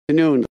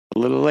afternoon, a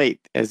little late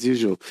as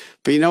usual.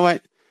 But you know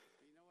what?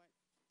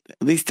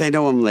 At least I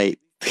know I'm late.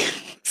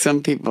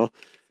 Some people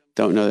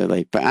don't know they're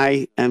late, but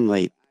I am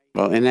late.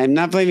 Well, and I'm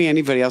not blaming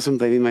anybody else. I'm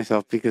blaming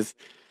myself because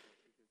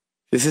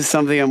this is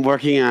something I'm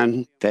working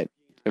on. That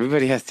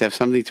everybody has to have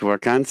something to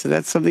work on. So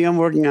that's something I'm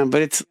working on.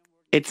 But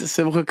it's a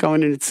Simcha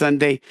Cohen and it's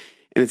Sunday,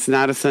 and it's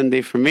not a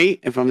Sunday for me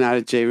if I'm not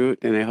at J-Root,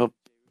 and I hope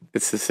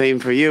it's the same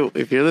for you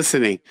if you're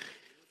listening.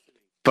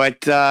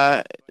 But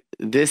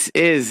this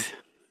is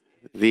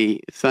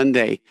the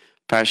Sunday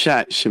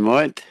Parashat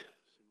Shemot,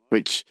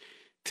 which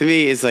to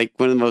me is like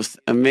one of the most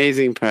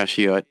amazing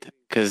parashiyot,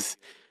 because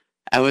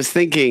I was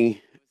thinking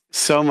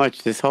so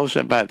much this whole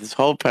Shabbat, this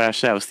whole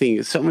parasha, I was thinking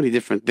of so many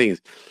different things.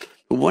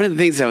 But one of the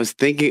things I was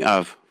thinking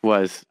of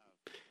was,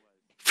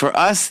 for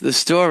us, the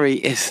story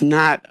is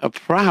not a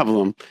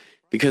problem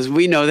because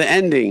we know the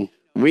ending.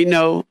 We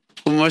know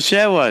who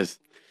Moshe was.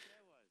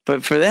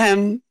 But for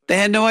them, they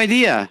had no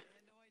idea.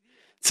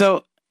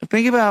 So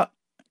think about,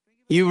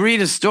 you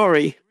read a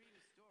story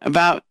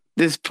about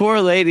this poor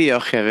lady,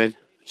 Yocheved.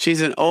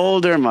 She's an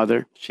older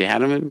mother. She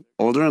had him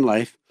older in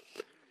life.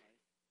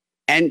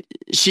 And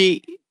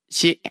she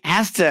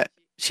has to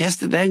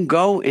then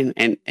go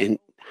and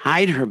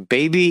hide her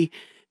baby,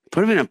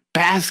 put him in a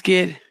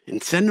basket,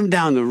 and send him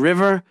down the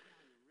river.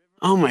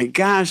 Oh my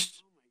gosh.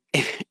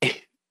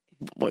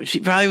 She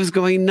probably was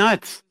going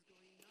nuts.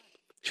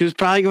 She was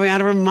probably going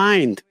out of her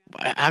mind.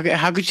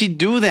 How could she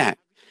do that?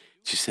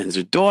 She sends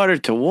her daughter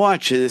to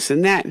watch and this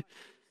and that,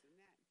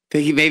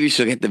 thinking maybe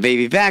she'll get the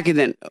baby back. And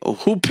then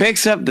who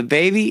picks up the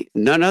baby?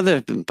 None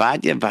other than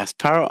Badya Bas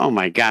Paro. Oh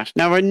my gosh.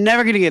 Now we're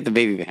never going to get the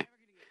baby back.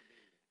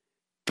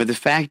 But the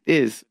fact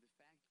is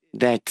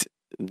that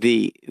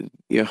the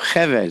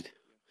Yocheved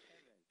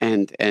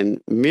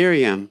and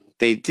Miriam,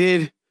 they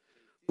did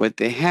what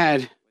they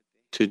had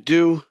to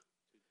do,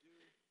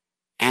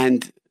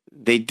 and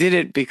they did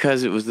it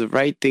because it was the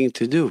right thing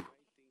to do.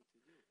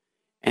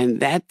 And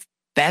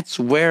that's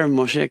where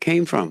Moshe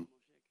came from.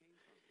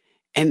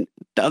 And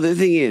the other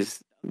thing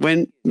is,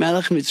 when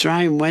Melech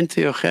Mitzrayim went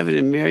to Yocheved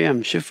and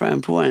Miriam, Shifra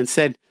and Puah, and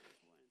said,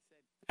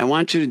 I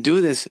want you to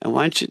do this, I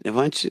want you,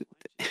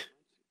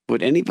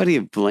 would anybody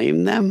have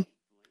blamed them?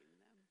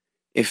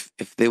 If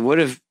they would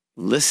have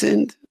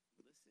listened,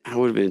 it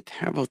would have been a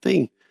terrible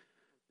thing.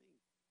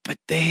 But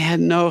they had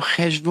no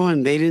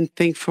cheshbon. They didn't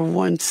think for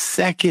 1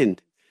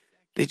 second.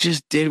 They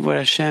just did what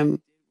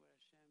Hashem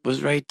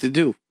was right to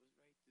do.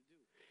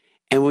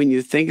 And when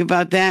you think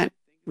about that,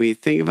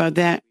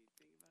 the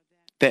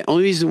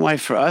only reason why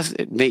for us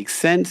it makes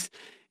sense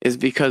is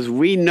because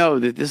we know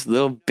that this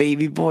little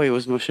baby boy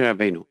was Moshe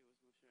Rabbeinu.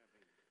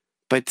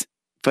 But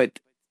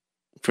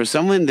for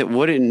someone that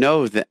wouldn't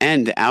know the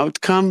end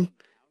outcome,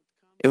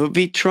 it would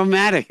be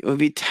traumatic. It would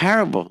be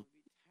terrible.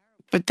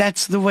 But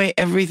that's the way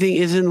everything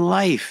is in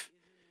life.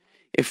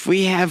 If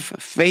we have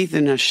faith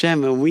in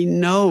Hashem and we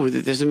know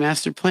that there's a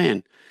master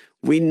plan,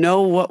 we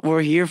know what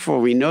we're here for.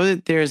 We know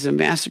that there's a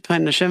master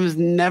plan. Hashem is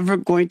never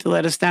going to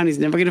let us down. He's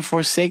never going to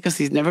forsake us.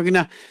 He's never going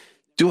to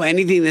do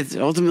anything that's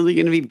ultimately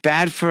going to be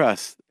bad for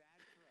us.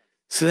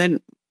 So then,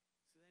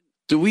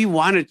 do we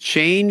want to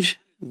change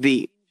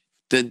the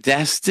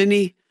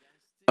destiny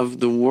of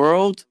the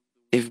world?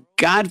 If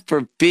God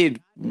forbid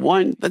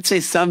let's say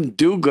some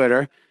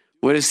do-gooder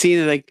would have seen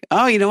it like,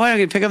 oh, you know what? I'm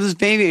going to pick up this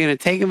baby. I'm going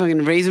to take him. I'm going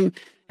to raise him.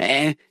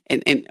 Or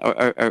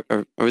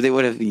they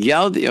would have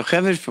yelled at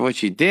Yocheved for what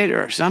she did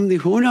or something.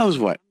 Who knows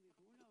what?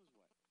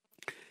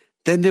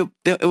 Then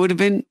it would have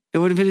been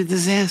a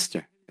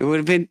disaster. It would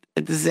have been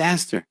a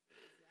disaster.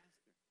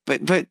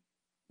 But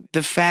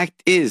the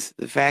fact is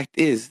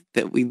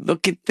that we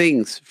look at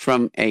things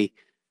from a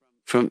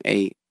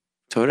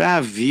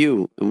Torah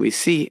view and we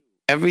see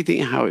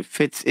everything how it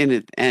fits in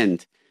at the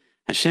end.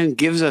 Hashem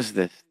gives us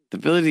the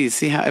ability to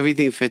see how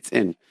everything fits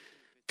in.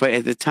 But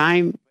at the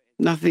time,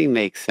 nothing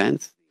makes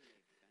sense.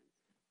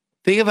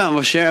 Think about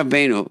Moshe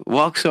Rabbeinu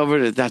walks over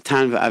to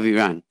Datan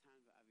v'Aviran.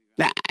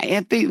 Now, I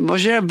think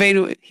Moshe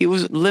Rabbeinu, he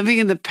was living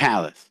in the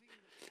palace.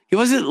 He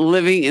wasn't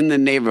living in the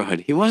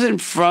neighborhood. He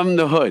wasn't from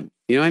the hood.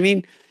 You know what I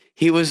mean?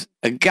 He was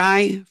a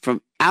guy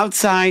from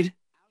outside,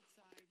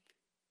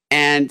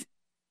 and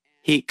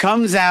he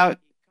comes out.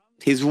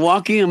 He's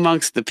walking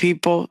amongst the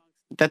people.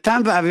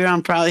 Datan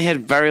v'Aviran probably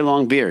had very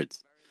long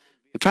beards.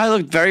 They probably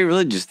looked very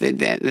religious.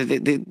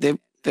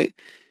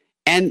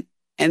 And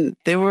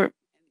they were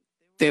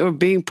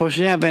being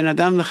poshea ben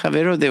adam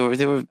lechavero. They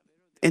were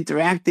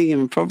interacting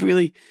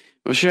inappropriately.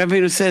 Moshe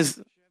Rabbeinu says,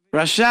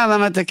 "Rasha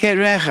lama taked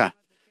recha."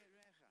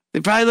 They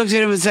probably looked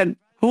at him and said,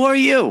 "Who are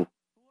you?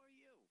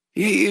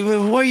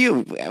 Who are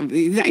you?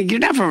 You're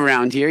not from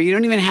around here. You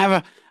don't even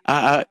have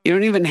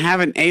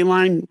an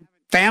A-line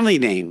family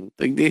name.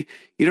 Like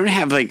you don't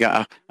have like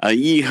a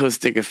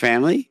Yehustika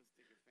family.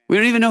 We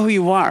don't even know who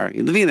you are.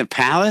 You're living in a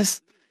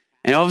palace,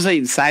 and all of a sudden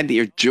you decide that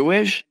you're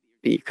Jewish,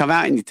 and you come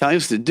out and you tell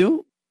us to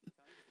do."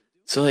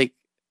 So, like,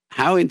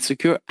 how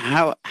insecure,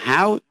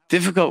 how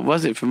difficult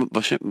was it for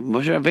Moshe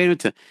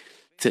Rabbeinu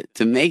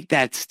to make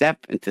that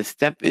step and to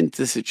step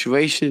into the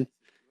situation,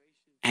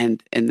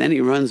 and then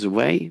he runs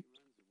away,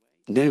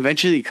 and then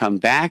eventually come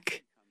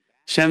back,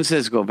 Hashem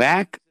says, go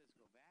back.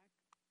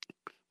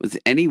 Was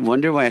it any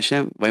wonder why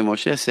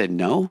Moshe said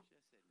no?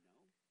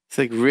 It's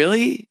like,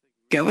 really?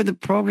 Get with the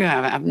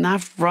program. I'm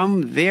not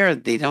from there. I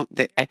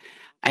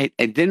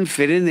didn't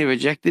fit in. They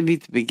rejected me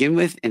to begin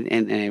with,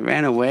 and I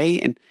ran away.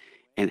 And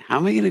how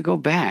am I going to go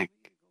back?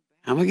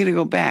 How am I going to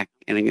go back?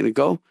 And I'm going to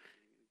go.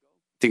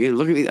 They're going to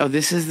look at me. Oh,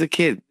 this is the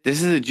kid.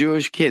 This is a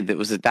Jewish kid that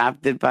was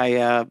adopted by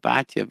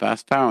Batya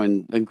Bas Paro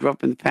and grew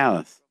up in the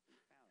palace.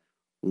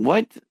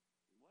 What?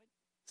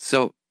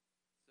 So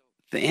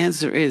the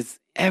answer is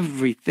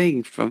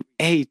everything from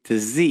A to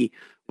Z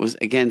was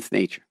against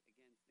nature.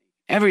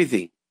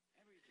 Everything.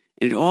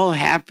 And it all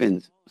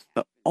happened,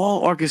 all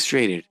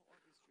orchestrated,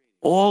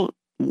 all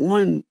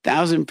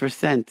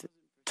 1,000%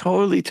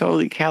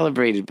 totally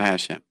calibrated by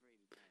Hashem.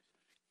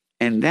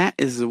 And that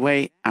is the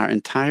way our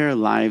entire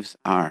lives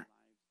are.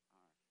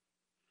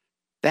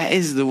 That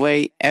is the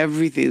way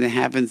everything that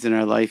happens in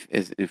our life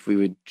is. If we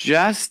would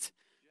just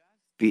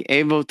be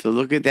able to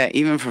look at that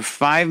even for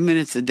 5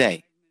 minutes a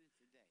day,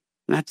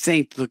 I'm not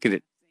saying to look at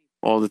it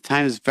all the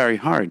time, it's very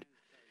hard.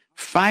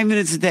 5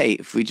 minutes a day,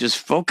 if we just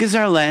focus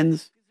our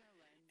lens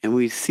and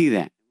we see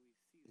that,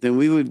 then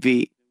we would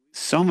be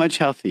so much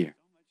healthier.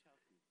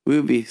 We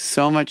would be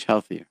so much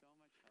healthier.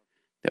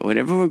 That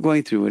whatever we're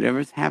going through,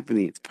 whatever's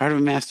happening, it's part of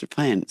a master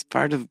plan. It's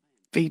part of a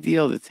big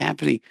deal that's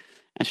happening.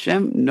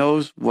 Hashem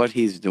knows what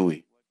he's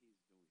doing.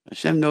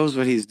 Hashem knows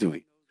what he's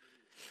doing.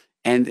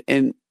 And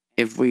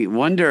if we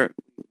wonder,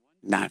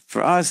 not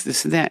for us,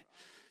 this and that,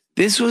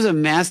 this was a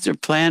master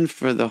plan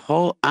for the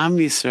whole Am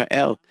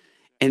Yisrael.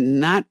 And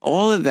not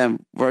all of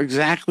them were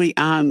exactly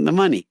on the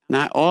money.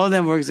 Not all of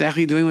them were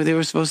exactly doing what they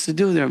were supposed to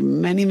do. There are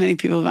many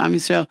people of Am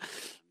Yisrael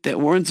that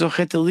weren't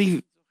zochet to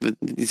leave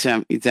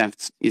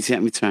Yetziat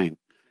Mitzrayim.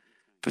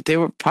 But they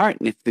were part,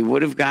 and if they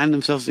would have gotten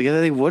themselves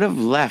together, they would have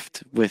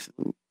left with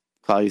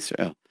Klal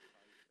Yisrael.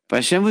 But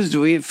Hashem was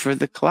doing it for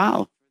the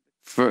Klal,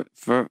 for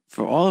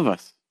all of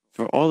us,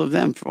 for all of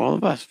them, for all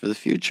of us, for the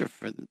future,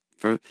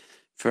 for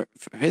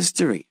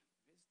history.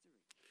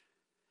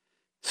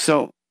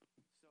 So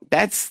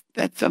that's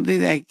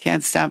something that I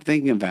can't stop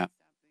thinking about.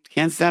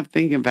 Can't stop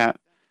thinking about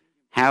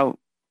how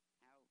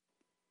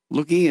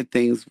looking at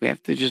things, we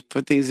have to just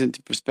put things into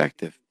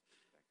perspective.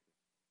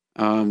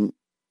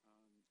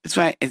 That's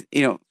why,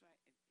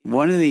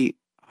 one of the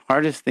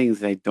hardest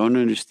things I don't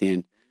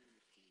understand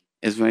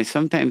is when I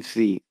sometimes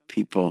see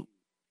people,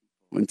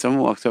 when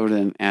someone walks over to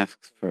them and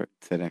asks for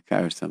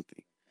tzedakah or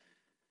something,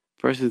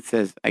 the person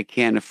says, I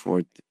can't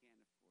afford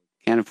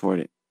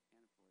it.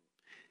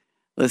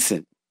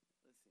 Listen,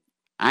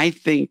 I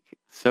think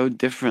so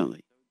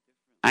differently.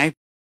 I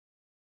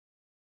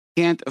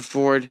can't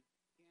afford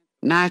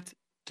not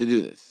to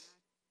do this.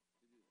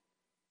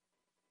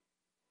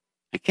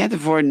 I can't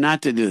afford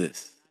not to do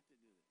this.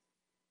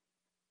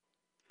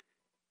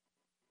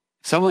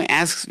 If someone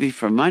asks me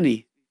for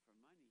money,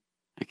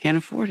 I can't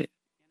afford it.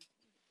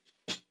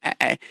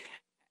 I'm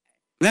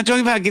not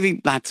talking about giving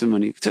lots of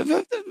money. It's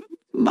a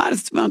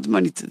modest amount of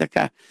money to the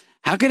tzedakah.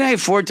 How can I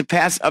afford to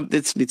pass up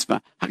this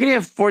mitzvah? How can I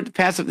afford to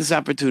pass up this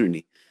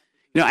opportunity?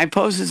 I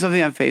posted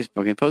something on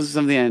Facebook. I posted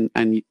something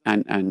on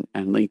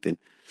LinkedIn.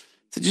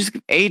 So just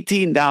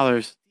 $18.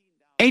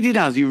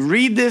 $18. You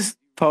read this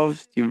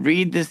post. You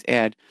read this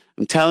ad.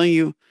 I'm telling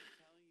you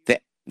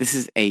that this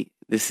is an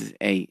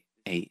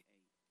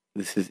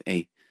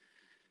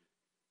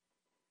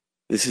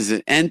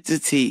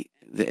entity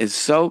that is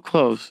so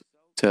close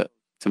to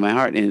my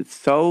heart, and it's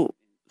so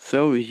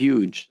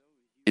huge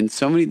in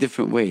so many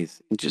different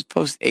ways. And just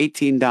post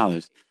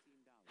 $18.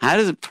 How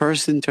does a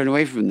person turn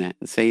away from that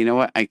and say, you know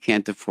what, I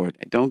can't afford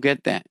it? I don't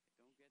get that.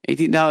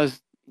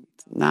 $18,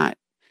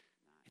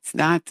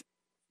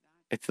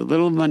 it's a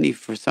little money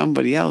for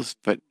somebody else,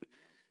 but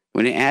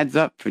when it adds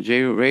up for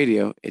J-Root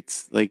Radio,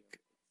 it's like,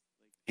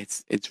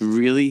 it's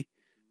really,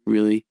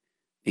 really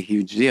a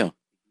huge deal.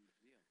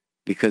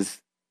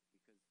 Because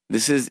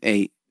this is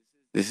a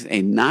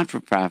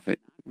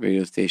not-for-profit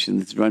radio station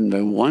that's run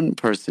by one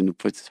person who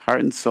puts his heart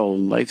and soul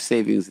and life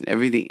savings and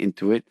everything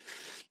into it.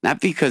 Not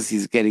because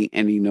he's getting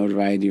any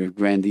notoriety or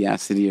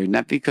grandiosity, or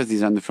not because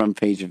he's on the front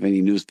page of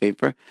any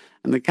newspaper.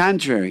 On the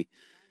contrary,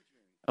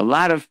 a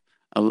lot of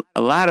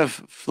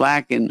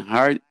flack and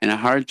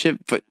hardship,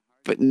 but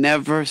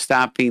never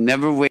stopping,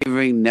 never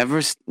wavering,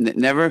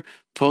 never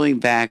pulling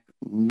back,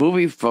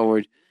 moving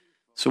forward.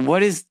 So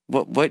what is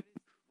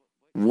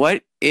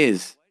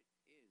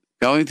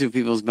going through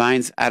people's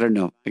minds? I don't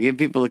know. I give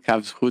people a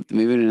kavzchut.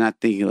 Maybe they're not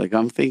thinking like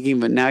I'm thinking,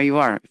 but now you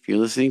are. If you're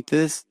listening to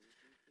this,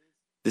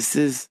 this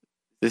is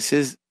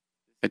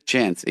a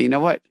chance. And you know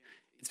what?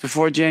 It's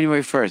before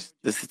January 1st.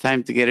 This is the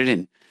time to get it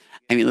in.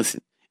 I mean,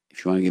 listen,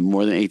 if you want to give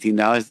more than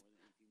 $18,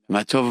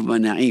 matov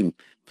manaim.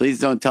 Please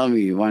don't tell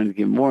me you wanted to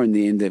give more and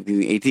they end up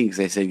giving 18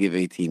 because I said give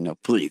 18. No,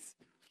 please.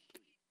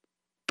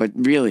 But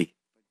really,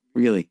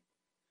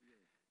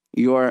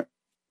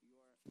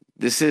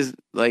 this is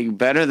like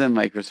better than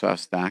Microsoft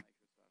stock.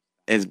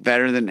 It's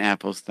better than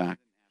Apple stock.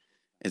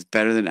 It's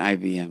better than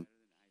IBM.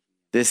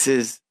 This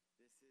is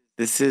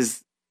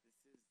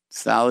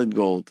solid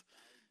gold.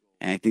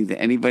 And I think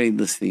that anybody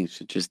listening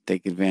should just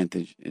take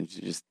advantage and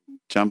should just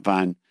jump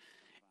on.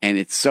 And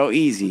it's so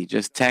easy.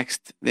 Just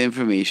text the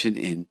information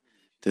in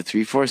to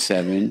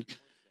 347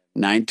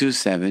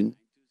 927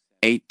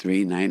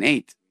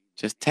 8398.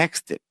 Just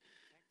text it.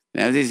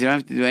 Nowadays, you don't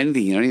have to do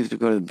anything. You don't even have to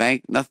go to the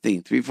bank.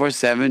 Nothing.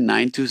 347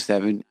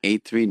 927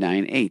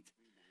 8398.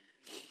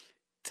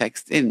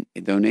 Text in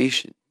a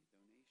donation.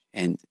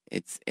 And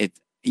it's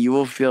you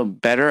will feel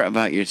better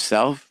about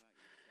yourself.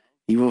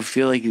 You will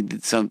feel like you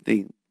did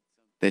something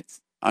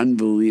that's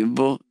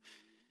unbelievable.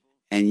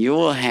 And you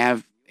will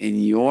have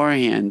in your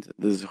hand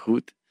the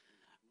zechut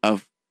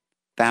of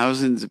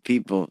thousands of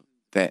people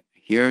that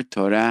hear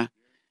Torah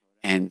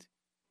and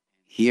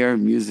hear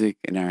music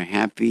and are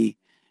happy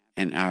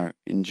and are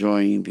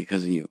enjoying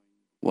because of you.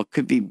 What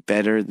could be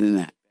better than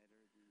that?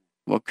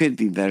 What could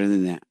be better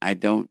than that? I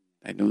don't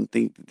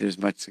think that there's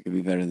much that could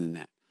be better than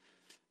that.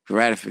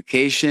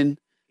 Gratification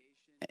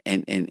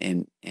and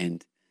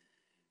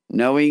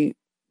knowing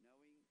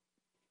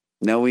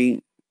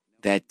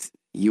that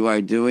you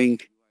are doing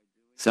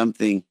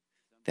something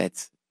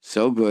that's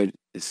so good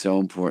is so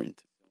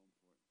important.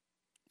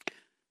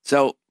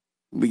 So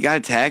we got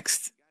a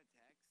text,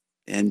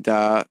 and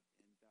I'm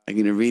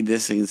going to read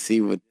this and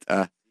see what.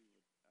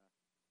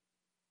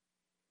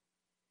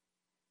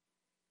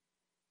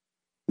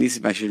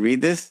 Nisim, I should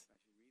read this.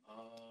 I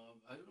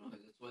don't know.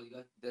 That's what you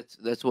got.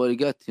 That's what you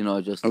got.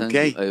 I just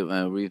Okay.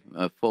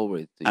 I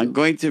forward to you. I'm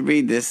going to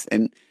read this,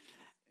 and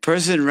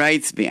person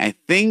writes me. I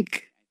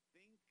think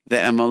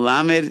that a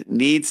Melamed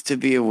needs to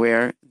be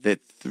aware that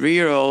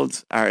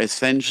 3-year-olds are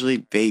essentially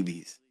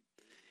babies.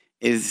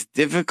 It is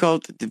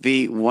difficult to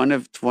be one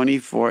of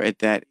 24 at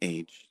that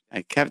age.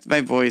 I kept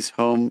my boys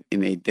home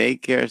in a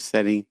daycare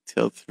setting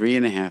till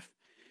 3.5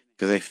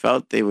 because I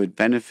felt they would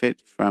benefit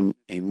from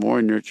a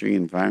more nurturing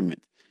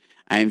environment.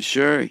 I am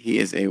sure he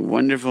is a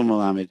wonderful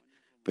Melamed,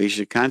 but he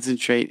should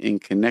concentrate in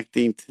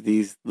connecting to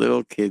these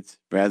little kids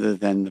rather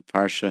than the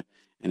Parsha,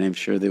 and I'm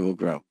sure they will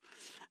grow.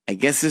 I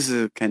guess this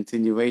is a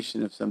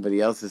continuation of somebody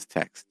else's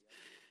text.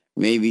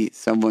 Maybe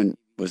someone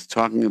was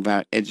talking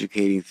about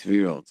educating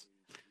 3-year-olds.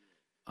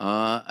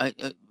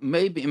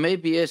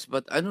 Maybe yes,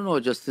 but I don't know.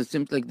 Just it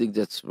seems like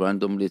that's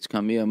randomly it's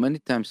come here. Many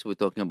times we're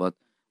talking about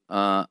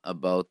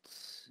what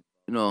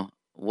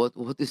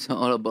is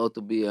all about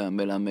to be a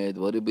melamed,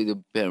 what to be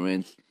the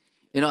parents.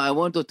 I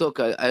want to talk.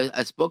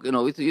 I spoke.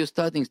 You're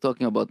starting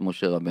talking about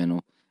Moshe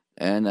Rabbeinu,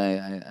 and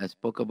I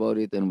spoke about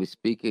it, and we're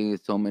speaking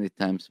so many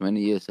times,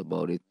 many years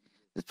about it.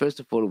 That first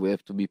of all, we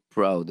have to be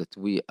proud that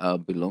we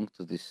belong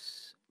to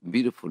this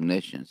beautiful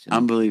nations.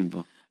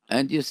 Unbelievable.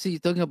 And you see,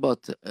 talking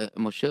about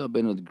Moshe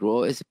Rabbeinu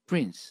grow as a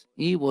prince.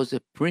 He was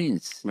a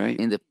prince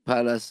in the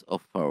palace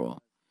of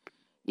Pharaoh.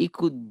 He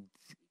could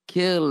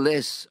care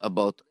less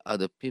about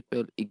other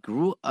people. He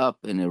grew up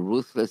in a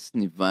ruthless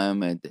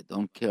environment that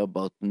don't care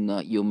about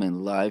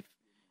human life.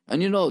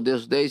 And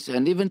there's days,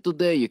 and even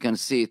today you can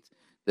see it,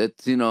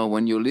 that,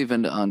 when you live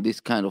on this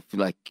kind of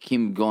like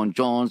Kim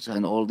Jong-Jones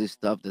and all this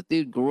stuff, that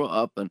they grew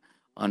up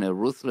on a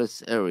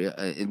ruthless area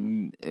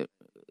in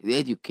the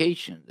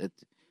education, that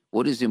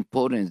what is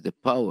important is the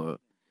power.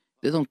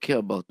 They don't care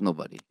about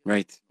nobody.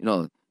 Right.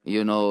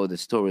 The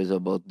stories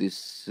about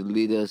these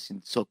leaders,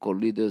 so-called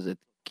leaders that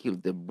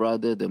killed the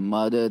brother, the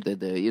mother,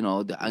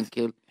 the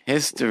uncle.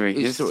 History.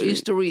 This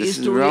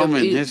is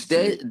Roman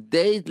history.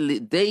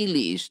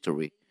 Daily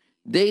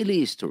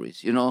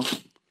histories.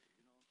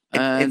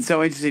 It's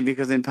so interesting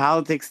because in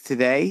politics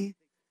today,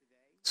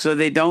 so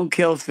they don't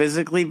kill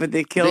physically, but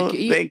they kill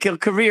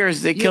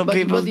careers. They kill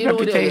people's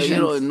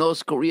reputations.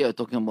 North Korea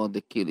talking about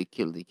he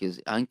killed his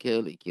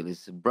uncle, he killed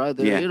his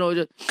brother. Yeah.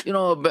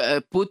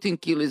 Putin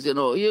killed his.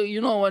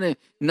 When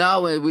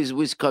now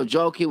with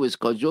Kajoki, with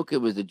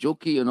the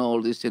Joki,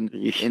 all this, and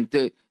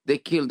they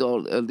killed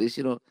all this.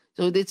 So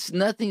it's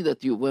nothing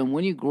that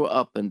when you grow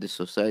up in the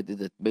society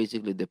that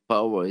basically the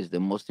power is the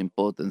most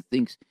important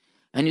things,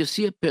 and you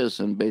see a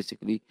person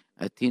basically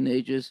a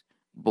teenagers.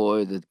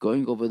 Boy that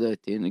going over there,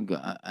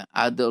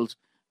 adults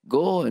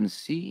go and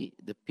see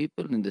the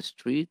people in the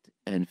street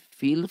and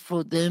feel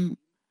for them.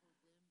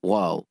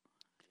 Wow.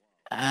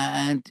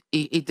 And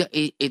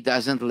it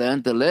doesn't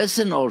learn the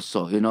lesson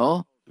also,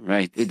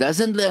 Right. It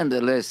doesn't learn the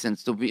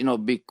lessons to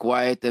be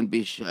quiet and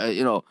be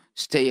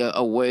stay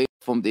away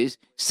from this.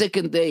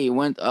 Second day he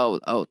went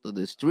out to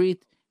the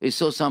street, he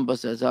saw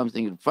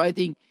something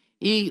fighting,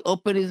 he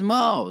opened his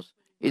mouth,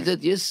 he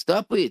said, yes,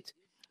 stop it.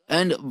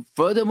 And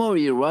furthermore,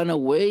 he ran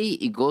away.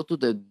 He go to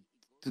the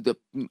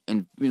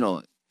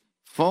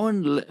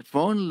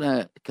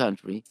foreign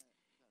country,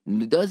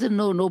 doesn't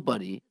know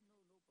nobody,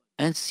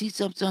 and sees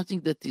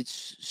something that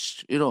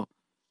it's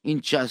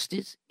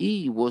injustice.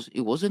 He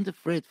wasn't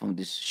afraid from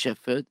this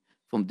shepherd,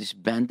 from these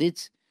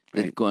bandits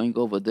that going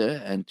over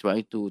there and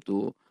trying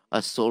to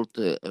assault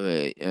what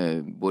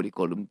do you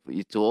call them,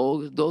 his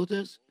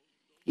daughters.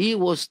 He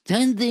was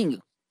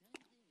standing.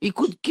 He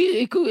could kill.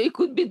 He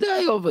could be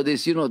die over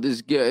this.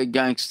 This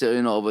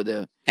gangster. Over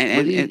there.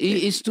 But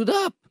he stood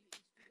up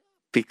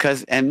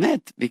because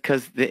emet.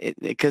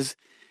 Because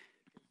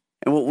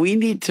and what we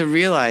need to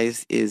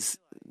realize is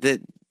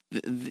that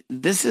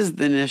this is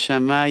the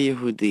Neshama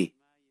Yehudi.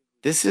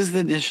 This is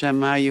the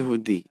Neshama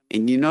Yehudi.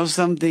 And you know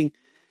something?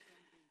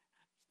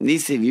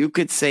 Nisim, you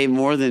could say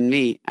more than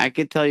me. I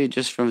could tell you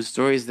just from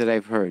stories that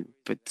I've heard.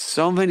 But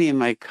so many of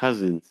my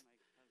cousins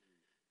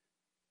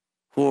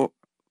who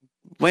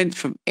went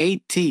from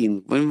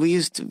 18, when we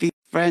used to be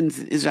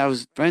friends, I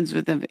was friends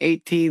with them at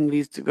 18, we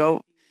used to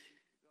go,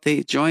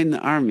 they joined the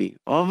army.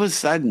 All of a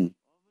sudden,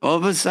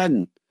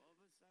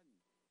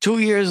 2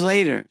 years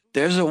later,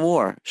 there's a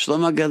war,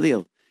 Shlomo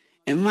Galil.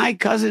 And my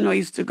cousin who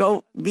used to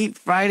go meet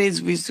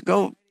Fridays, we used to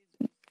go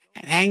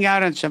hang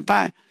out on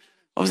Shabbat.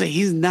 I was like,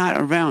 he's not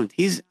around.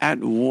 He's at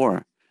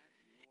war.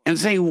 And I'm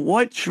saying,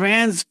 what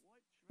transfers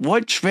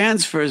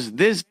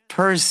this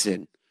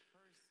person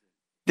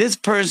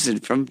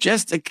from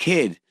just a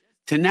kid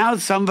to now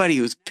somebody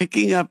who's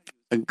picking up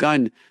a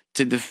gun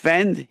to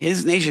defend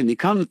his nation? He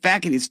comes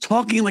back and he's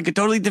talking like a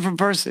totally different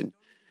person.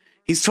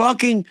 He's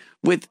talking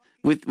with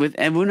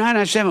Emunah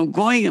Hashem. I'm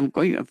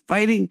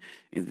fighting.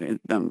 He's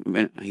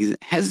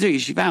Hesder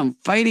Yeshiva. I'm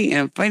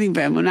fighting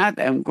by Emunah.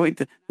 I'm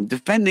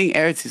defending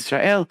Eretz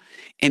Israel.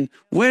 And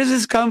where does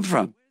this come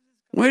from?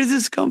 This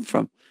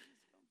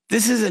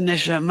is a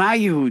Neshama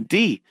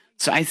Yehudi.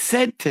 So I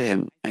said to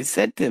him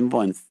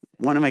once,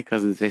 one of my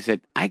cousins, I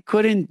said, I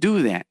couldn't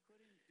do that.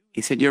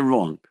 He said, you're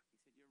wrong.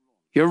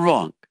 If you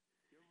have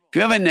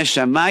a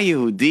Neshama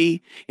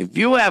Yehudi, if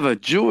you have a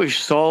Jewish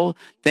soul,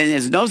 then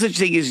there's no such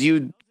thing as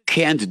you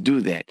can't do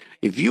that.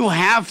 If you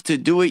have to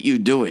do it, you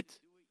do it.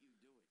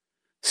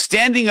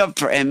 Standing up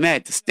for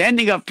Emet,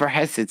 standing up for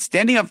Hesed,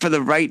 standing up for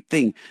the right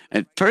thing.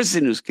 A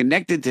person who's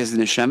connected to his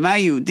Neshama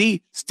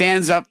Yehudi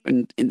stands up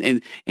and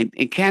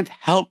can't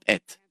help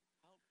it.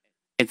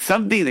 It's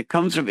something that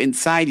comes from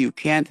inside. You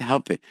can't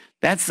help it.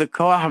 That's the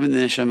koach of the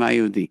Neshama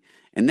Yehudi.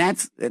 And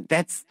that's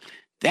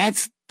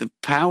the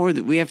power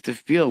that we have to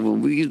feel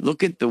when we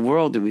look at the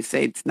world and we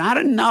say, it's not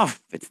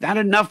enough. It's not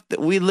enough that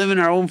we live in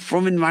our own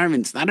frum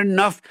environment. It's not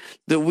enough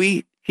that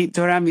we keep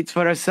Torah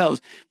mitzvot ourselves.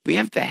 We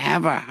have to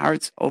have our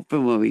hearts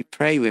open when we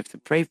pray. We have to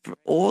pray for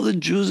all the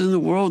Jews in the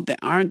world that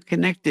aren't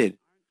connected.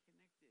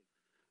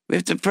 We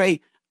have to pray.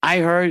 I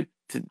heard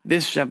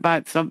this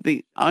Shabbat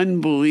something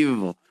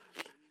unbelievable.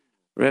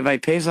 Rabbi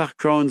Pesach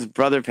Krohn's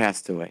brother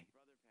passed away.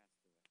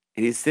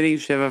 And he's sitting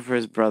Shiva for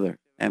his brother.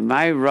 And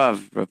my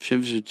Rav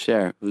Shimshon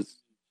Sher,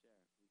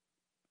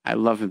 I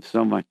love him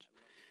so much,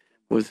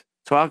 was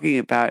talking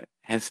about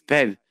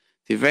Hesped,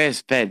 Divrei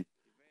Hesped,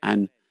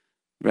 on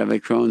Rabbi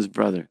Krohn's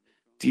brother.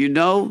 Do you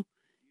know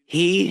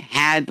he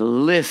had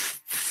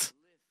lists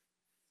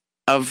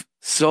of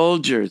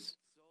soldiers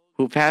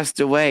who passed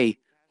away,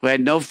 who had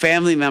no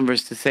family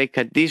members to say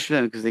Kaddish for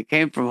them because they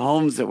came from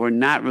homes that were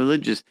not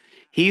religious?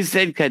 He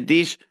said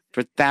Kaddish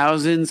for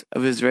thousands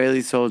of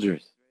Israeli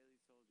soldiers.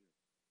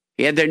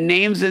 He had their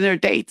names and their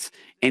dates,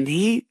 and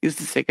he used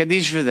to say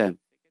Kaddish for them.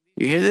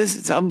 You hear this?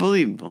 It's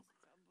unbelievable.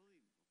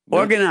 Yeah.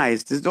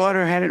 Organized. His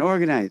daughter had it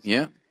organized.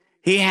 Yeah.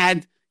 He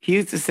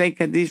used to say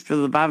Kaddish for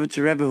the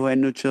Lubavitcher Rebbe who had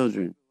no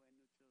children.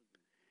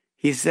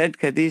 He said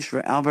Kaddish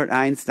for Albert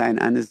Einstein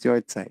on his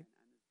yahrzeit.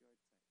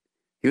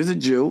 He was a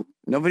Jew.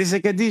 Nobody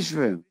said Kaddish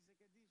for him.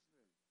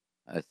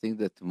 I think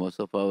that most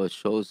of our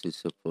shows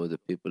is for the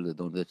people that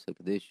don't have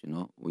Kaddish,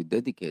 We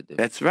dedicate them.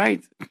 That's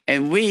right.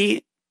 And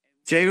we,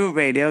 J-Root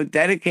Radio,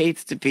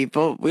 dedicates to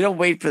people. We don't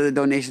wait for the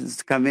donations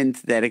to come in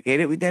to dedicate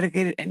it. We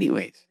dedicate it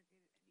anyways.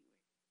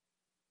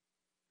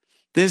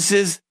 This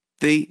is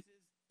the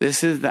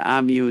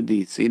Am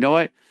Yehudi. So you know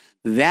what?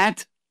 The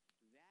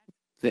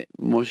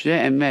Moshe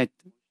Emet,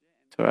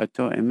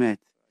 Torato Emet.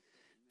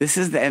 This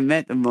is the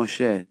Emet of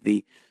Moshe.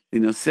 The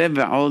Noseh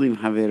Ba'olim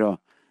Havero.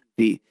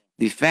 The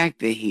fact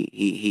that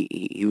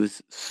he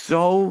was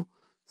so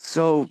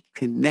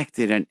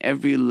connected on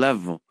every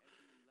level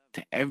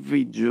to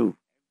every Jew.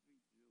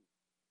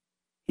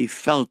 He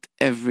felt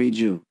every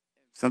Jew.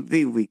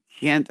 Something we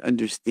can't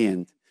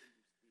understand,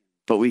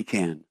 but we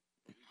can.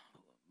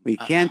 We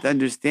can't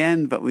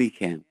understand, but we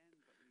can.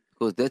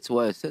 Because that's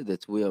why I said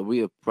that we are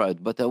real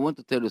proud. But I want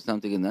to tell you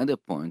something, another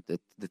point, that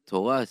the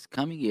Torah is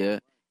coming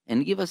here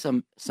and give us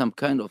some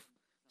kind of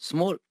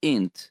small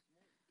hint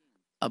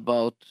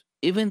about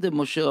even the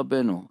Moshe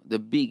Rabbeinu, the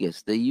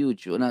biggest, the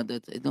huge,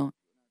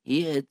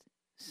 he had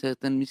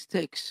certain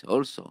mistakes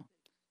also.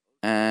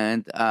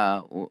 And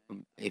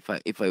if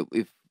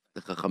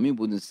the Chachamim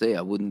wouldn't say,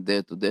 I wouldn't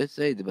dare to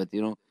say it, but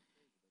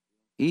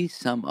he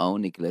somehow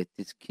neglected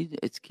his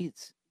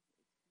kids.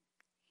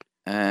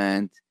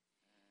 And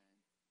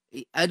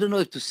I don't know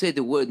if to say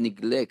the word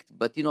neglect,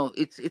 but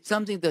it's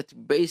something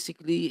that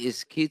basically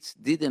his kids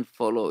didn't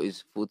follow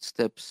his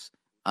footsteps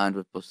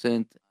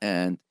 100%.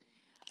 And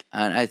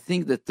I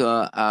think that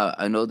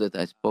I know that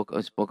I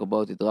spoke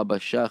about it. Rabbi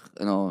Shach,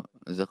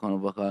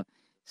 Zechron Uvracha,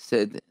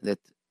 said that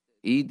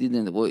he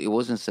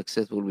wasn't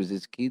successful with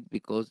his kid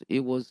because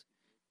he was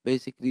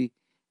basically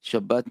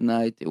Shabbat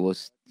night. It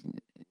was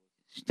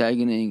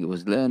steigering. It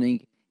was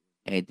learning.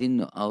 And he didn't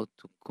know how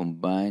to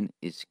combine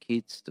his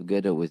kids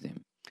together with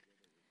him.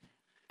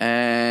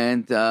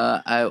 And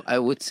I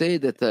would say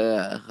that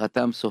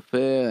Khatam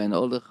Sofer and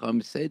all the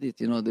Chacham said it.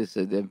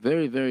 They're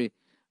very, very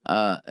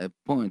a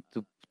point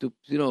to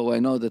I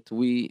know that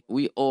we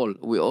all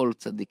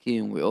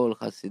tzaddikim, we all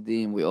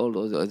hasidim, we all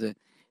those other,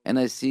 and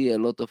I see a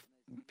lot of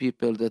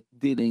people that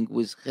dealing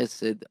with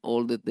chesed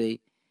all the day,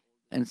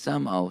 and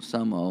somehow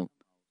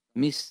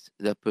miss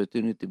the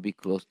opportunity to be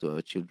close to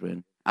our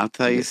children. I'll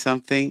tell you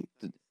something.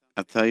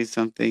 I'll tell you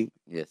something.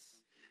 Yes.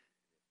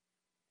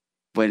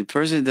 When a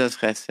person does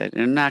chesed,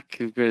 and I'm not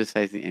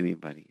criticizing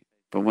anybody,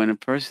 but when a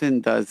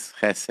person does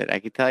chesed, I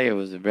can tell you I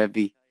was a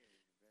Rebbe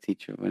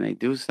teacher. When I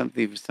do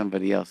something for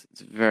somebody else,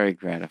 it's very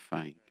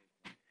gratifying.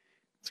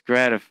 It's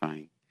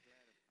gratifying.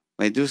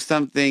 When I do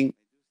something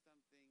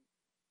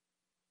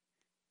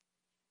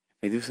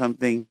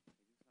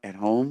at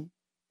home,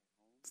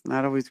 it's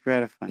not always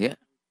gratifying. Yeah.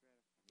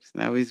 It's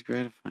not always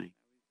gratifying.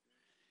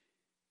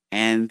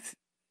 And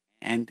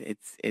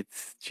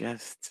it's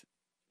just,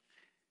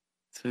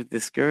 so it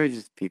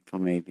discourages people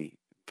maybe.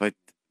 But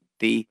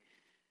the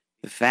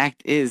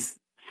fact is,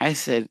 I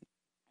said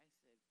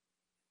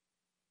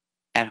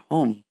at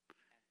home,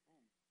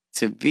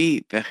 to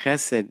be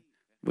bechesed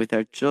with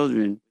our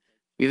children,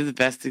 we have the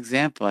best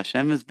example.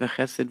 Hashem is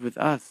bechesed with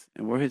us,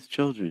 and we're His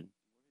children.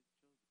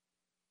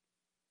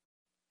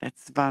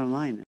 That's the bottom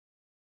line.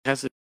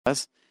 Bechesed with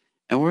us,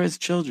 and we're His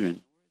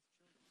children.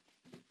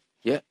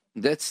 Yeah,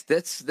 that's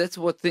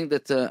what thing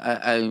that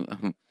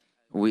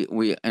we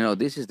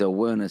this is the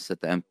awareness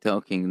that I'm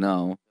talking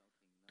now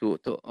to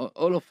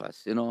all of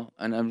us, and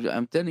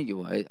I'm telling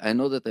you, I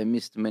know that I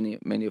missed many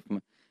of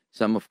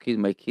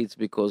my kids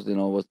because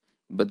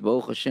but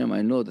Baruch Hashem,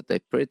 I know that I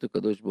pray to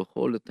Kadosh Baruch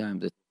Hu all the time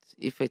that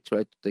if I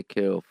try to take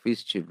care of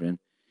his children,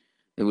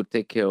 he will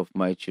take care of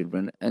my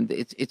children, and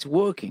it's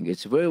working.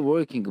 It's very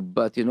working.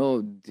 But you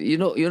know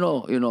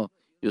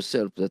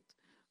yourself that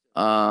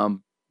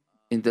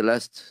in the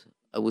last,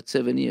 I would,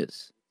 7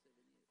 years,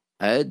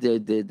 I had the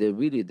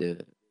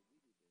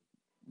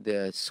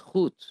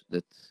schut,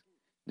 that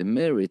the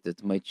merit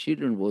that my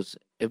children was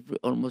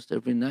almost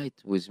every night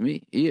with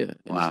me here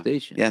in the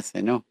station. Yes,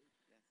 I know.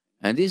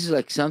 And this is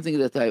like something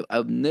that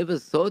I've never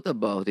thought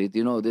about it,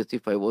 that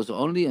if I was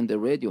only on the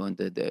radio and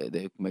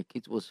my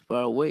kids was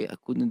far away, I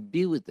couldn't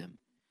be with them.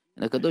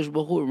 And HaKadosh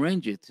Baruch Hu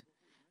arranged it.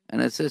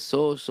 And I said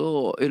so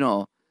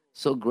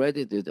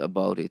gratitude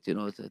about it,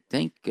 so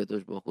thank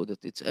Kadosh Baruch Hu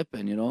that it's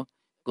happened,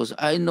 because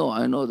I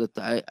know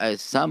that I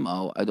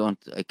somehow,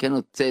 I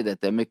cannot say that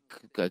I make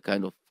a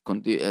kind of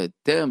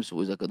terms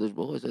with Kadosh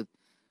Baruch Hu. I said,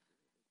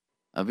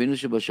 Avinu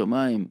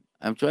Shebashamayim,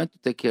 I'm trying to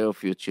take care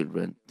of your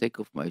children, take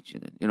care of my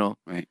children,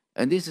 Right.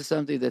 And this is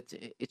something that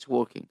it's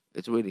working.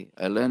 It's really,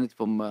 I learned it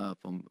from a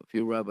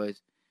few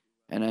rabbis,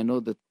 and I know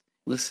that.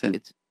 Listen,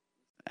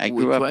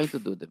 we're trying to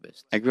do the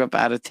best. I grew up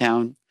out of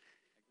town.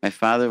 My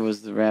father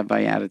was the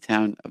rabbi out of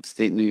town,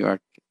 upstate New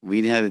York.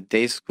 We had a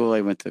day school.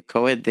 I went to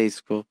co-ed day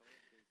school.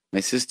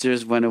 My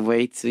sisters went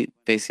away to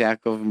Beis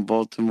Yaakov in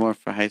Baltimore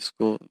for high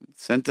school.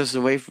 Sent us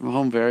away from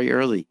home very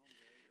early.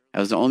 I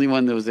was the only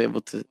one that was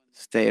able to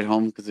stay at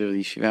home because the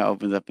yeshiva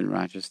opened up in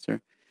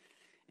Rochester.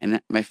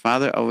 And my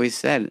father always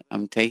said,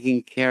 I'm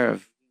taking care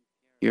of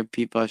your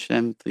people,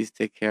 Hashem, please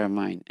take care of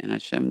mine. And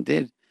Hashem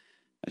did.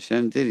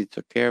 Hashem did. He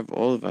took care of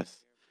all of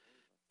us.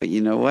 But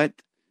you know what?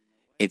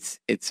 It's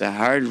a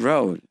hard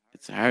road.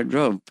 It's a hard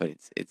road, but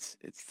it's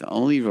the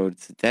only road.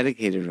 It's a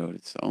dedicated road.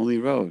 It's the only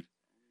road.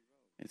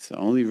 It's the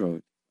only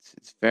road.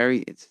 It's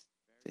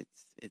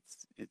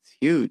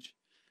huge.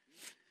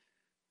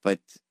 But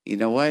you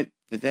know what?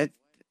 But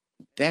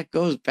that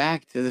goes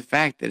back to the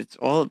fact that it's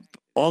all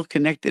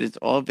connected. It's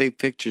all big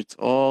picture. It's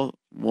all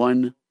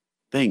one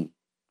thing.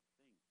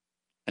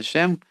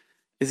 Hashem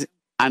is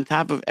on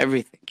top of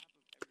everything.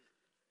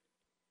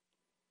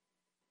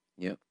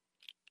 Yep.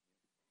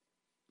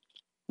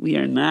 We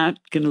are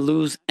not going to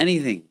lose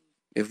anything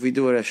if we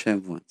do what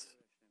Hashem wants.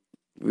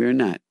 We are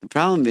not. The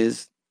problem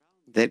is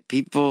that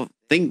people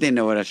think they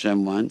know what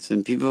Hashem wants,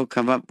 and people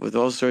come up with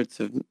all sorts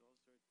of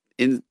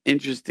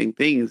interesting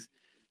things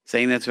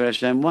saying that's what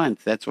Hashem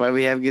wants. That's why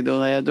we have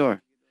Gedolei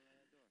Hador.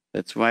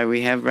 That's why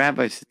we have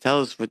rabbis to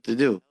tell us what to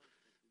do.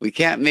 We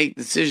can't make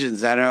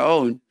decisions on our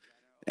own.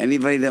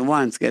 Anybody that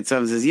wants gets up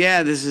and says,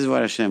 yeah, this is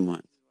what Hashem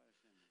wants.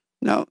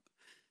 No.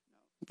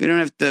 We don't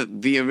have to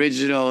be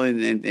original and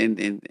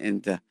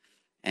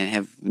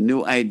have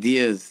new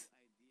ideas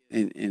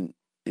in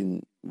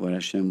what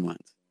Hashem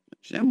wants.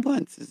 Hashem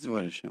wants, this is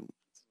what Hashem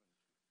wants.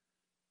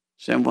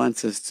 Hashem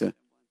wants us to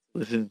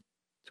listen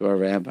to our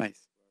rabbis.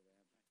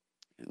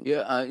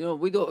 Yeah,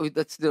 we don't.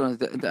 That's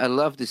I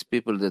love these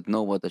people that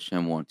know what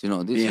Hashem wants.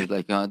 This is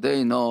like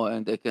they know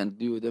and they can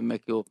do. They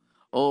make you.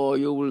 Oh,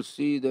 you will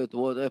see that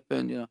what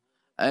happened.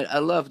 I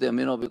love them.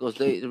 Because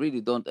they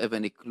really don't have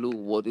any clue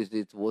what is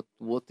it. What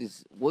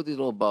is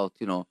all about.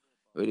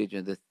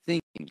 Religion. They're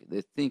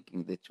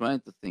thinking. They're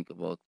trying to think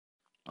about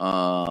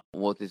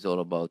what is all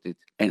about it.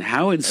 And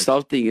how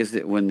insulting is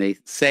it when they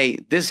say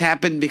this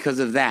happened because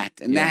of that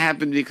and that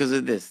happened because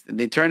of this, and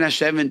they turn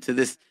Hashem into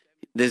this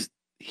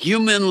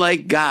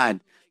human-like God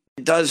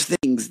does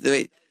things the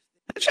way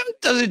Hashem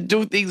doesn't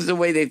do things the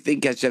way they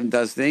think Hashem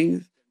does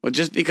things. Well,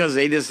 just because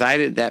they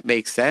decided that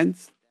makes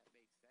sense.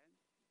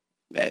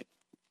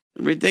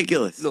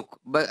 ridiculous. Look,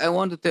 but I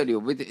want to tell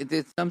you, it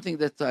is something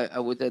that I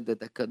would add that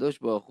Hakadosh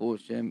Baruch Hu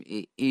Hashem,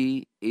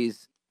 he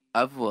is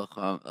Rahman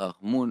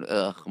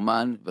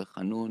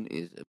v'Chanun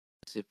is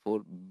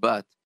merciful,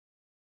 but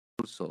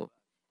also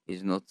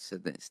is not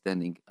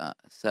standing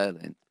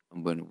silent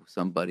when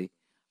somebody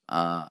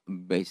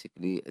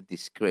basically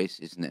disgrace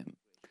his name.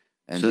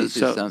 And this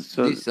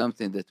is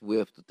something that we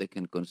have to take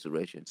in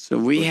consideration. So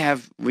we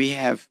have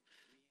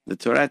the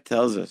Torah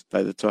tells us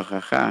by the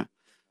Tochacha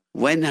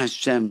when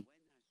Hashem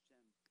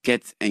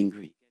gets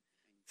angry.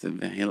 So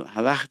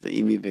halachta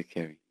imi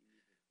bekeri,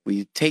 when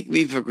you take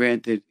me for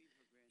granted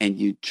and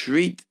you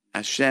treat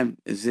Hashem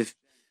as if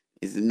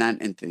is a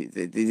non-entity.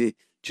 They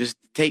just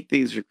take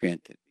things for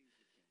granted.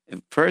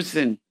 If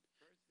person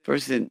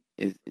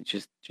is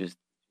just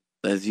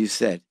as you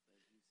said,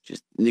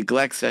 just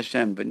neglects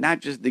Hashem, but not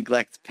just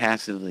neglects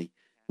passively,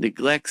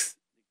 neglects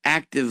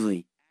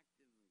actively.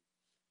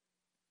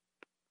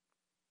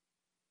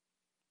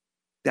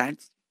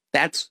 That's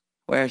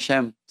where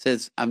Hashem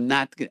says, I'm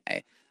not going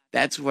to.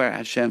 That's where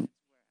Hashem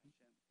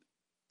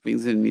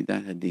brings in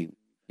Midat Hadin.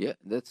 Yeah,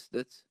 that's.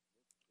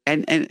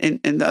 And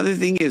the other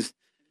thing is,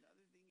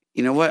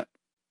 you know what?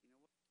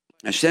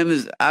 Hashem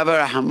is Ava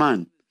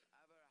Rahman.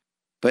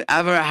 But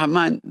Ava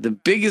Rahman, the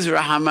biggest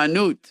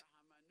Rahmanut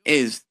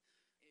is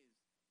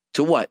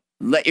to what?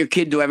 Let your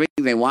kid do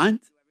everything they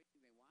want?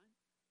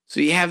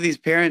 So you have these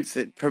parents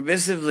that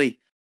permissively,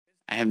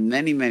 I have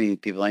many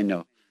people I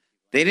know,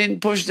 they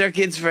didn't push their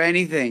kids for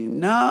anything.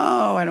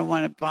 No, I don't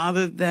want to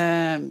bother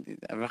them.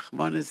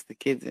 Rahman is the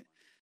kids.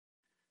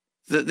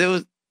 So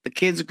the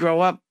kids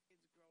grow up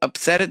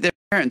upset at their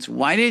parents.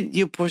 Why didn't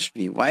you push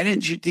me? Why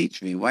didn't you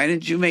teach me? Why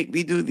didn't you make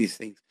me do these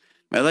things?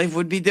 My life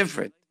would be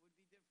different.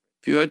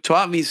 If you had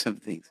taught me some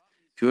things,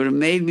 if you would have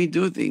made me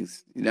do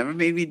things, you never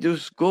made me do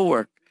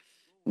schoolwork.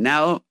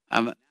 Now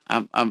I'm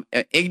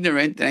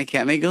ignorant and I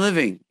can't make a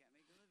living.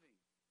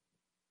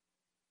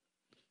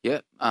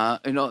 Yeah,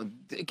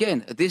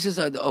 again, this is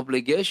the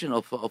obligation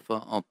of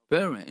a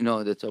parent.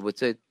 That's I would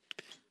say,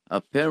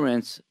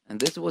 parents, and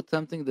this is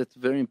something that's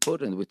very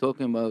important. We're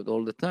talking about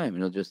all the time.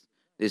 Just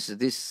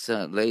this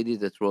lady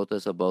that wrote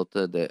us about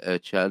the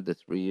child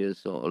that's 3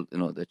 years old.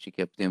 That she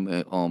kept him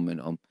home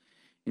and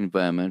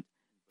environment.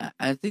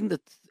 I think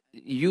that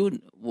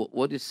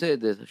what you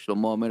said, that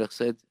Shlomo Melech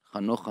said,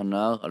 "Chanoch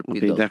hanar al pi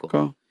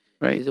darko."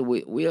 Right.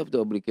 We have the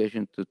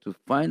obligation to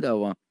find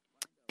our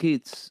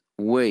kids'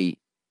 way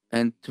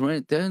and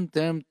turn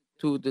them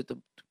to direct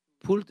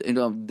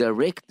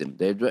them.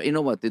 They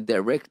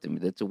direct them.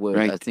 That's a word.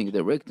 Right. I think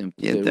direct them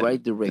to the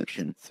right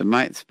direction. So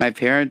my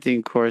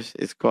parenting course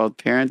is called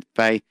Parent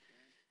by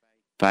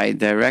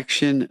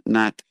Direction,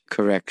 Not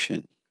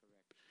Correction.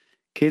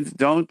 Kids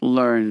don't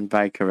learn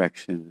by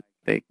correction.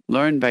 They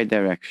learn by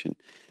direction.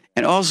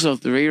 And also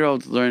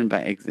 3-year-olds learn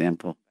by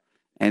example.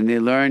 And they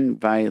learn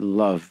by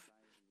love.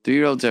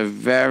 3-year-olds are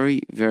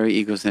very, very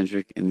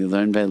egocentric, and they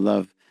learn by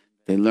love.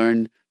 They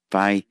learn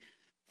by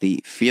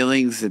the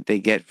feelings that they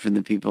get from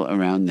the people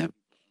around them.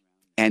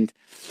 And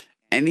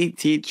any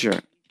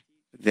teacher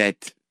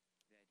that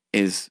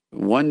is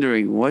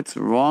wondering what's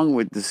wrong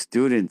with the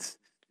students,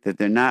 that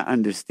they're not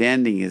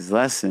understanding his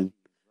lesson,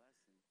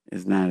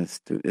 is not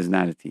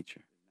a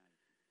teacher.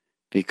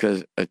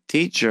 Because a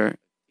teacher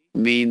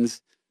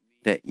means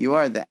that you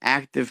are the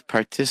active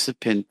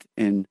participant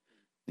in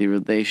the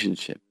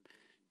relationship.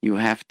 You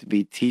have to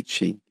be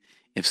teaching.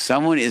 If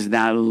someone is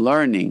not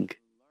learning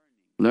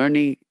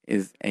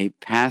is a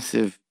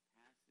passive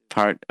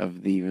part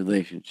of the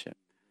relationship.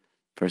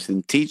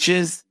 Person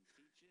teaches,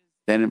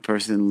 then a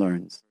person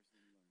learns.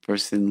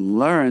 Person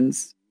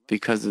learns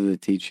because of the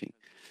teaching.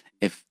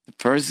 If the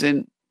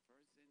person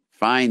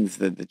finds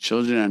that the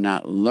children are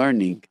not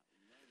learning,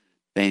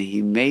 then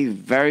he may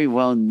very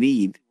well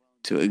need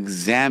to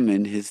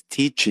examine his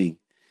teaching,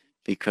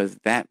 because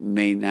that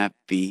may not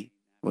be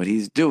what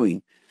he's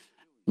doing.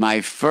 My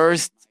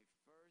first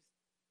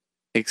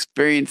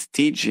experience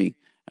teaching,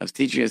 I was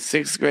teaching a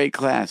 6th grade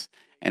class,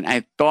 and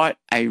I thought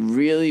I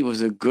really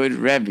was a good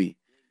Rebbe.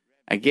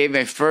 I gave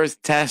my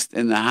first test,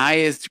 and the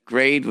highest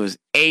grade was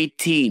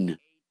 18.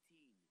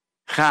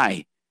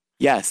 High.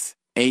 Yes,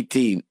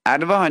 18.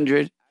 Out of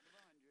 100,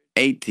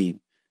 18.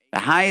 The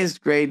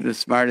highest grade, the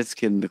smartest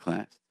kid in the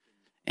class.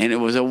 And it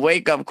was a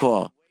wake-up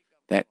call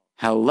that,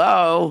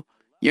 hello,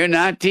 you're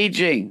not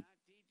teaching.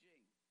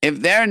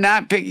 If they're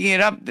not picking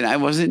it up, then I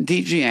wasn't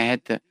teaching. I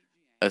had to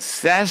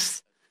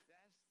assess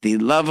the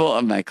level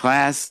of my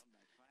class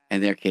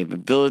and their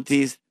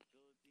capabilities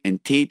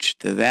and teach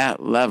to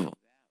that level.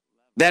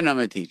 Then I'm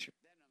a teacher.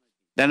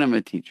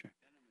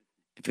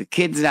 If a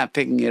kid's not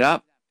picking it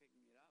up.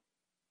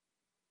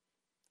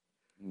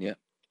 Yeah.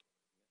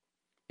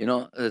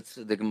 It's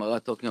the Gemara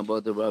talking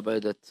about the rabbi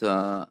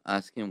that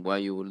asked him why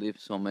you will live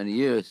so many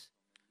years.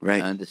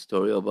 Right. And the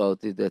story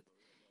about it, that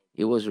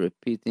he was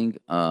repeating,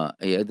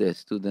 he had a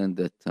student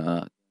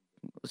that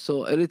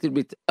so a little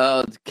bit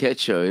odd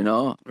catcher,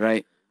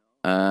 Right.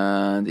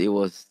 And he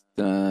was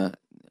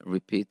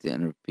repeat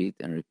and repeat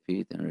 100,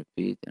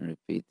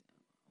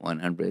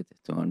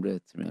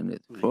 200,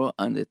 300,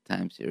 400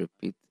 times he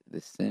repeat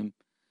the same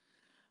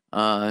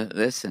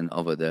lesson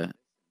over there,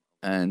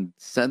 and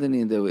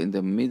suddenly in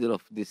the middle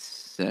of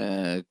this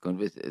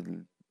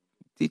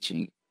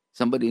teaching,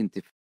 somebody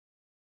interfered,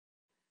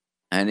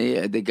 and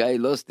the guy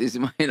lost his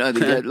mind. The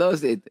guy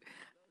lost it,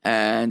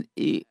 and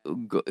he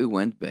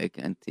went back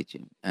and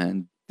teaching.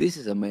 And this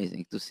is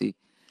amazing to see.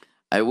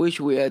 I wish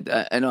we had.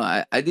 I know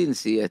I didn't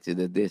see it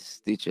that this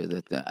teacher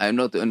that I'm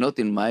not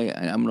in my.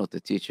 I'm not a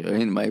teacher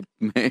in my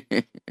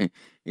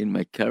in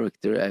my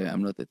character.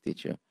 I'm not a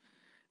teacher.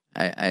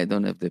 I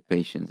don't have the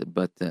patience,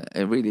 but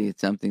really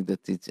it's something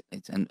that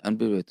it's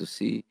unbelievable to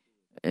see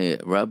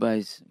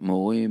rabbis,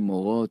 morim,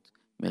 morot,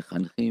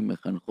 mechanchim,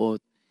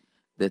 mechanchot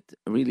that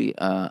really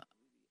are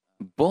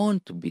born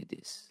to be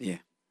this. Yeah.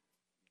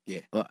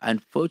 Well,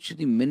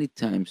 unfortunately, many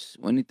times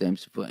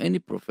for any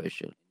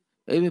profession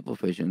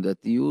that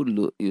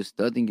you're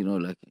starting,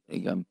 like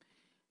I'm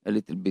a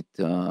little bit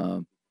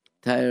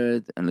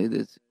tired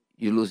and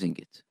you're losing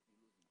it.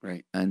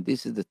 Right. And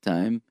this is the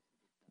time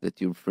that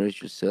you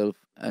refresh yourself,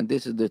 and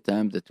this is the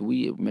time that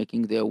we are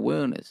making the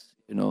awareness.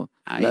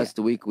 Last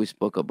week we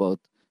spoke about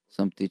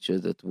some teacher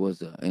that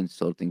was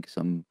insulting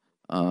some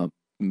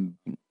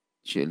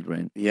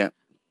children. Yeah.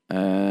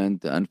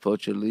 And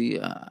unfortunately,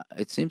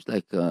 it seems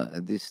like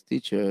this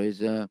teacher is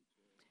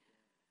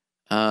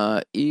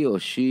he or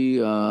she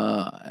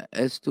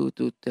has to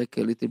take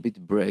a little bit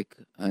break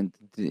and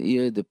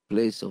hear the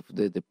place of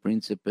the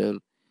principal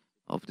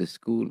of the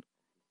school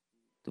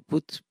to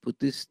put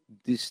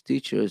these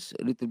teachers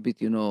a little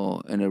bit, in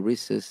a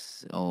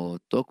recess or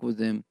talk with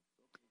them,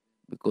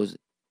 because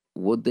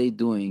what they're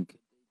doing,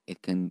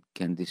 it can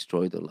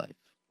destroy their life.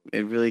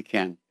 It really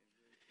can.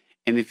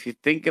 And if you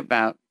think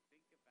about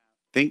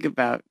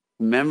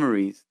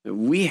memories that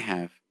we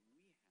have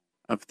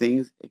of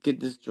things, it could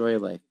destroy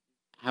life.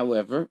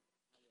 However,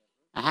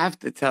 I have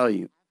to tell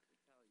you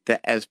that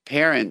as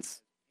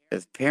parents,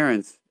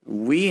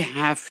 we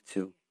have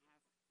to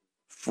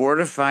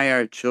fortify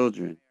our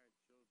children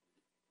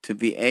to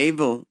be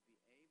able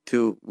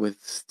to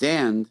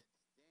withstand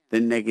the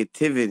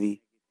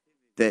negativity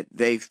that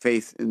they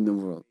face in the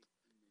world.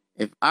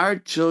 If our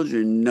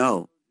children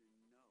know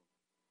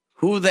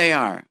who they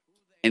are,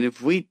 and if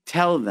we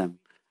tell them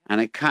on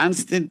a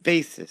constant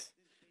basis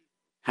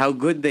how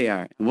good they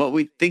are, and what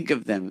we think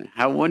of them, and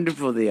how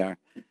wonderful they are,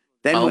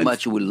 then how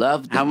much we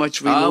love them. How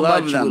much we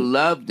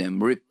love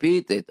them.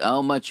 Repeat it.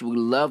 How much we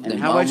love them.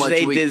 And how much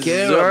they we deserve,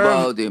 care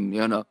about them.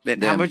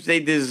 How much they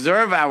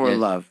deserve our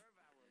love.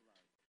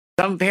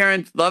 Some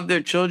parents love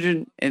their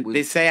children and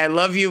they say, I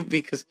love you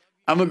because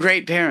I'm a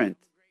great parent.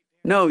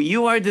 No,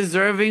 you are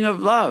deserving of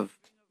love.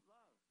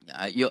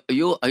 You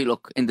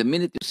look, in the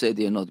minute you say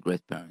they're not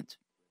great parents,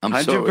 I'm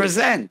 100%.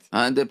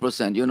 sorry.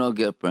 100%. You're not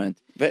great parent.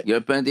 Your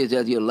parent is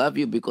that you love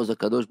you because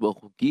HaKadosh Baruch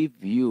Hu give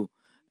you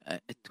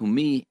to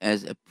me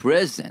as a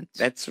present.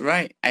 That's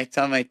right. I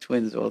tell my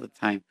twins all the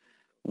time,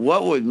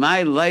 what would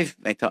my life,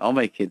 I tell all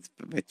my kids,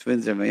 but my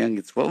twins are my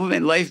youngest, what would my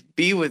life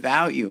be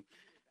without you?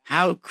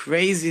 How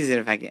crazy is it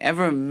if I can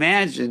ever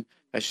imagine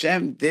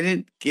Hashem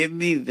didn't give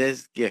me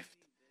this gift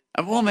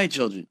of all my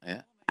children?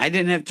 Yeah. I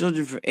didn't have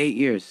children for 8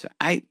 years. So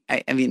I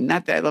mean,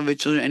 not that I love my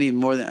children any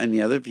more than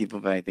any other people,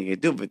 but I think I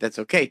do, but that's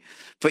okay.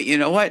 But you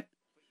know what?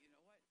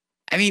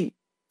 I mean,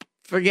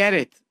 forget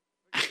it.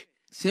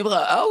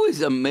 Simcha,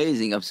 always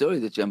amazing. I'm sorry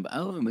that I'm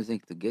always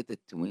amazing to get the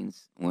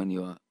twins when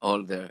you are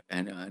older,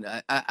 and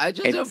I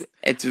just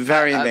it's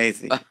very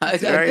amazing.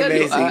 It's very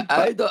amazing.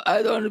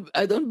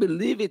 I don't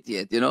believe it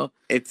yet.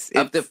 It's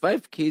after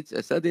 5 kids,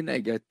 suddenly I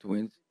got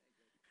twins,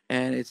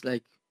 and it's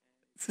like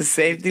it's the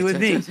same thing with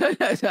me.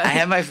 I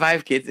have my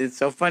 5 kids. It's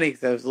so funny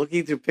because I was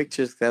looking through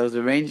pictures because I was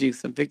arranging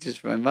some pictures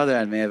for my mother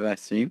on Me'av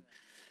Stream,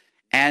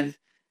 and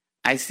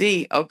I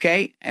see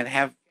and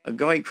have.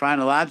 Going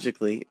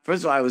chronologically,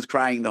 first of all, I was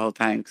crying the whole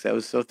time because I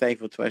was so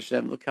thankful to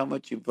Hashem. Look how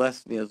much you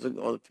blessed me. I was looking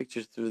at all the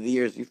pictures through the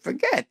years. You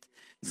forget.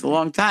 It's a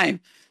long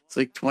time. It's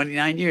like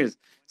 29 years.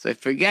 So I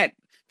forget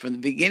from the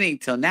beginning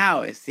till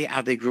now. I see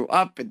how they grew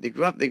up and they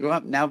grew up.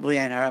 Now,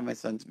 my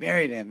son's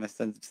married and my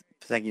son's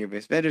second year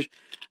base medrash.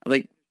 I'm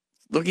like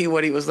looking at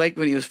what he was like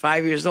when he was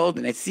 5 years old,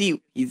 and I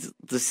see he's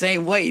the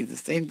same way. He's the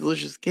same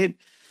delicious kid.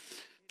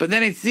 But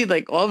then I see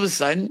all of a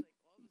sudden,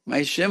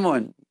 my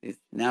Shimon is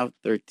now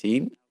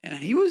 13. And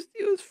he was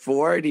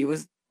 4, and he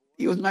was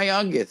my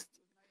youngest.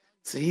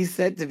 So he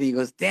said to me, he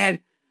goes, Dad,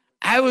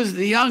 I was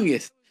the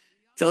youngest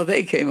till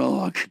they came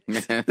along.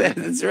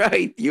 That's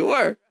right, you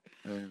were.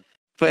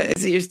 But I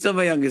said, you're still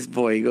my youngest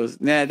boy. He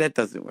goes, nah, that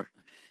doesn't work.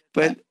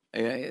 But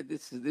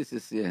this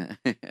is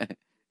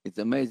it's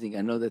amazing.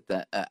 I know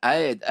that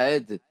I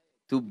had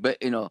 2,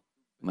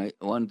 my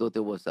one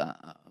daughter was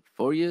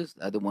 4 years,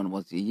 the other one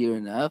was a year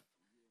and a half,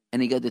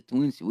 and he got the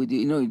twins.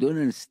 You don't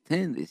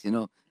understand this.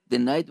 The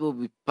night will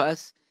be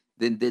past.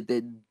 Then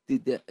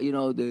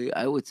the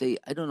I would say,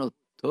 I don't know,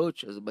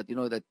 tortures, but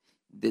that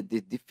the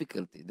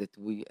difficulty that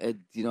we had,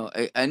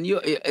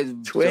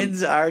 and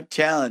twins are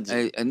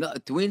challenging. And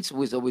twins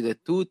with the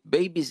 2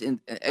 babies and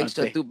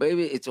extra 2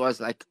 babies, it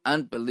was like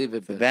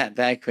unbelievable. That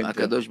couldn't.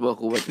 HaKadosh Baruch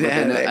Hu.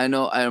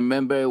 I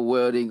remember a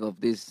wording of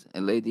this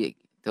lady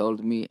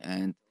told me,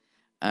 and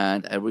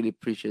I really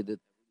appreciate it.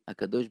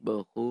 Hakadosh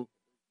Baruch Hu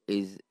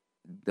is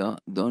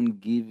don't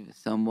give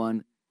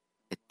someone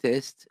a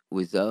test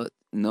without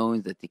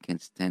knowing that he can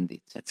stand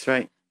it. That's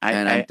right.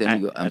 And I'm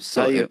telling you, I'm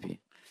so happy.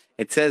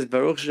 It says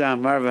Baruch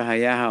She'amar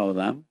v'haya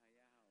ha'olam,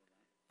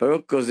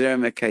 Baruch Gozer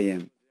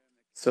Mekayem.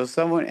 So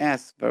someone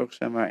asks, Baruch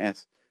She'amar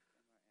asks,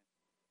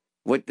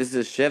 what this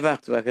is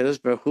Shevach to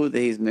HaKadosh Baruch Hu that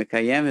he's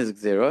Mekayem his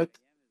Gzerot?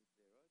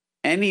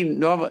 Any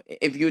normal,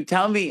 if you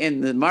tell me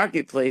in the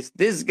marketplace,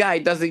 this guy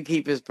doesn't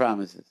keep his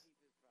promises.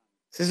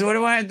 Says, what do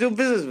I want to do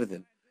business with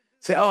him?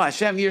 Say, oh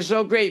Hashem, you're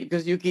so great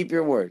because you keep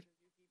your word.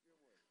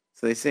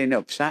 So they say,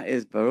 no, Pshat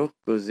is Baruch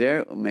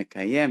Gozer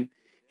Mekayem.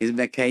 He's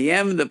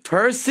Mekayem, the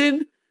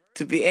person,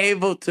 to be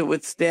able to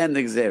withstand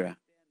the Gzerah.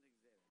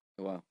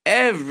 Wow.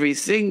 Every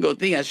single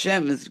thing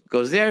Hashem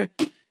goes there,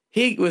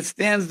 he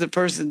withstands the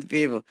person to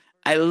be able.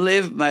 I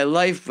live my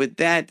life with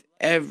that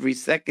every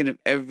second of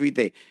every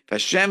day. If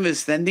Hashem is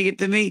sending it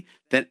to me,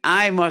 then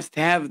I must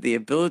have the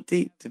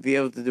ability to be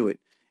able to do it.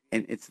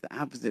 And it's the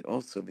opposite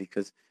also,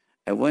 because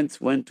I once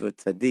went to a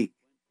tzaddik,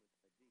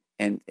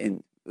 and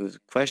it was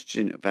a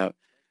question about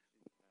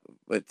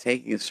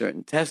taking a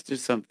certain test or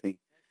something.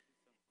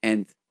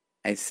 And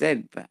I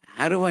said, but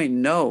how do I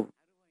know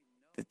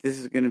that this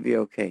is going to be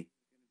okay?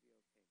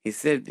 He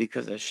said,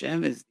 because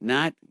Hashem is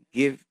not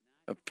give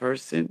a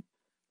person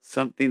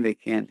something they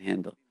can't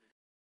handle.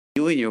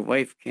 You and your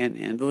wife can't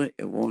handle it,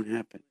 it won't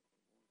happen.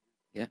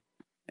 Yeah.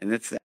 And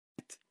that's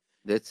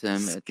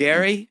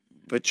scary,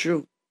 but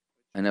true.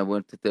 And I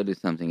want to tell you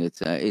something.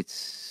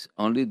 It's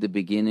only the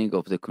beginning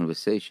of the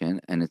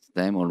conversation, and it's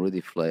time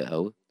already fly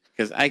out.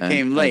 Because I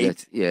came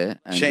late.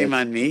 Shame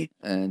on me.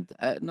 And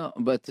no,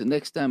 but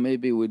next time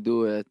maybe we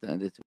do it,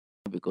 and it's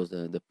because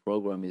the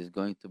program is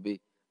going to be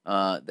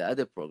the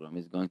other program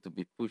is going to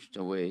be pushed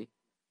away.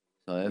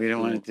 So we don't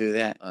want to do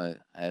that. I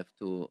have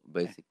to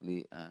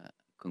basically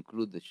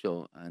conclude the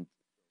show. And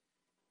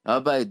how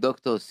about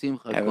Dr.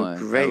 Simcha Have Cohen? A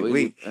great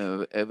week.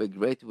 Have a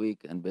great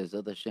week, and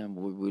Be'ezrat Hashem,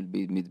 we will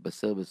be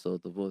mitbaser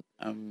b'sorot tovot.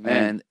 Amen.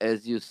 And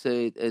as you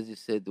said,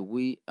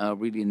 we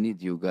really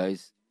need you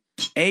guys.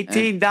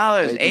 $18.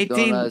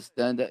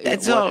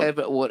 That's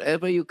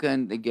whatever you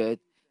can get.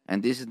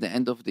 And this is the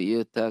end of the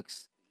year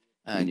tax.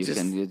 And you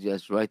can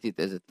just write it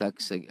as a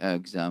tax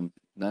exam,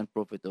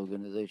 non-profit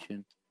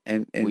organization.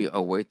 And we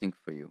are waiting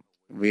for you.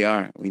 We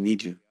are. We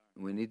need you.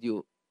 We need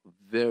you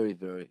very,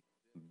 very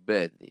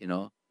bad,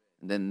 And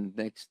then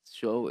next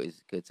show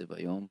is Ketzev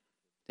Hayom.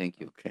 Thank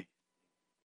you. Okay.